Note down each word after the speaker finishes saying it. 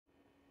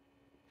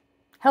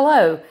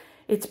Hello,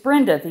 it's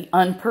Brenda, the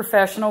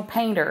unprofessional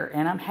painter,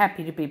 and I'm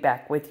happy to be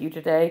back with you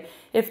today.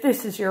 If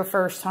this is your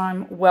first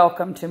time,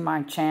 welcome to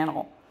my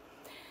channel.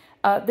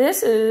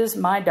 This is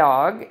my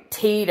dog,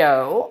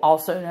 Tito,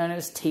 also known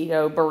as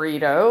Tito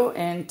Burrito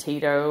and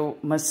Tito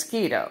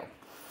Mosquito.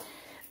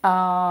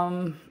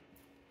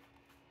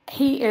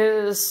 He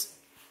is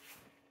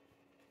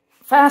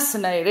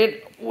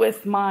fascinated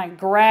with my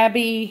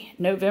Grabie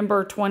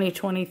November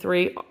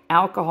 2023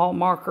 alcohol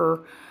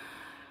marker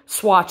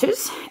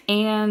swatches,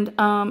 and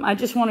I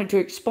just wanted to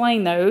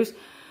explain those.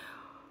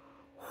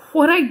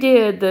 What I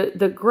did,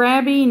 the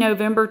Grabie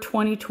November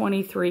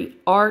 2023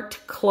 Art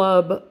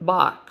Club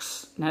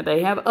box. Now,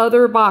 they have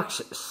other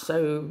boxes,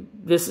 so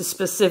this is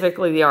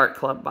specifically the Art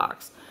Club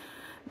box.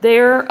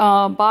 Their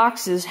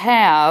boxes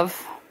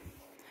have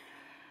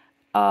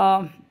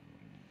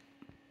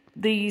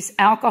these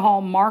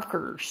alcohol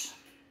markers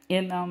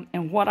in them,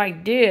 and what I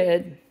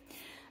did,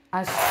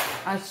 I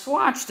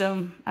swatched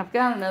them. I've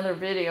got another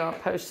video I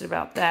posted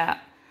about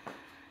that.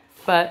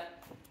 But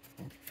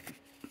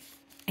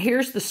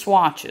here's the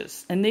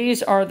swatches. And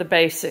these are the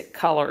basic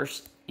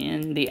colors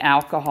in the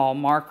alcohol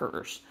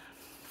markers.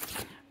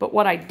 But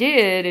what I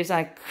did is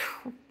I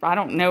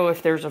don't know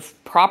if there's a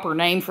proper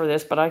name for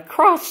this, but I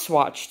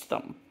cross-swatched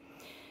them.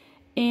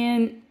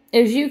 And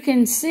as you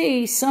can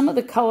see, some of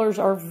the colors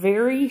are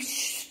very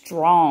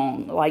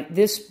strong. Like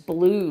this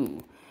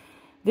blue.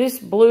 This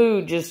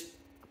blue just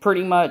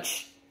pretty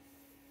much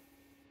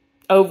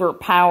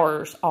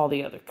overpowers all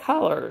the other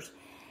colors.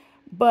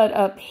 But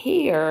up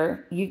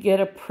here, you get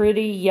a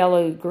pretty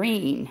yellow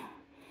green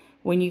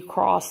when you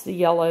cross the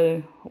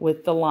yellow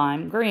with the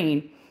lime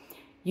green.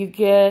 You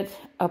get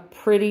a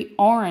pretty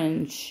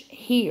orange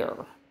here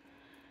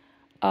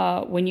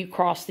when you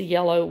cross the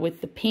yellow with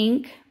the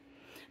pink.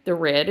 The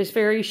red is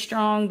very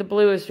strong. The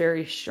blue is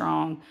very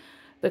strong.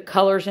 The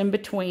colors in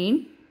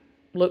between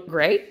look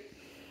great.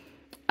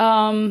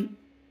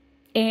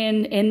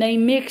 And they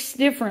mix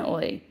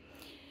differently.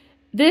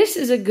 This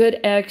is a good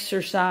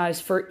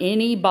exercise for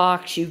any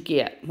box you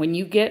get. When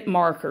you get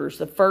markers,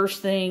 the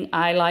first thing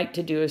I like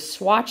to do is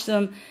swatch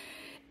them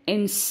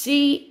and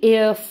see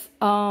if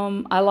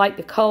I like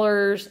the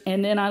colors,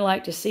 and then I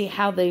like to see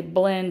how they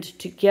blend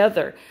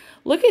together.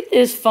 Look at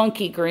this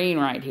funky green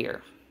right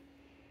here.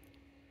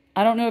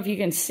 I don't know if you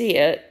can see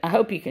it. I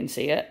hope you can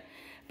see it.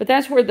 But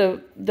that's where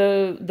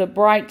the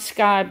bright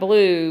sky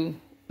blue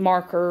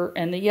marker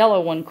and the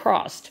yellow one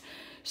crossed.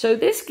 So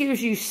this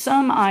gives you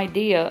some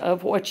idea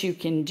of what you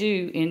can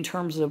do in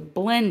terms of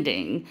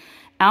blending.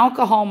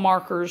 Alcohol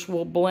markers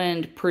will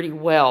blend pretty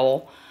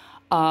well.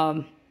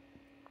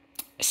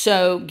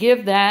 So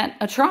give that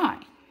a try.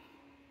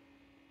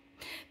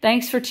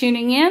 Thanks for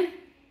tuning in.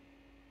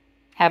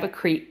 Have a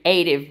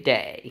creative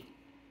day.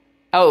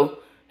 Oh,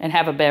 and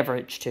have a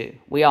beverage too.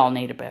 We all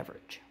need a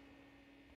beverage.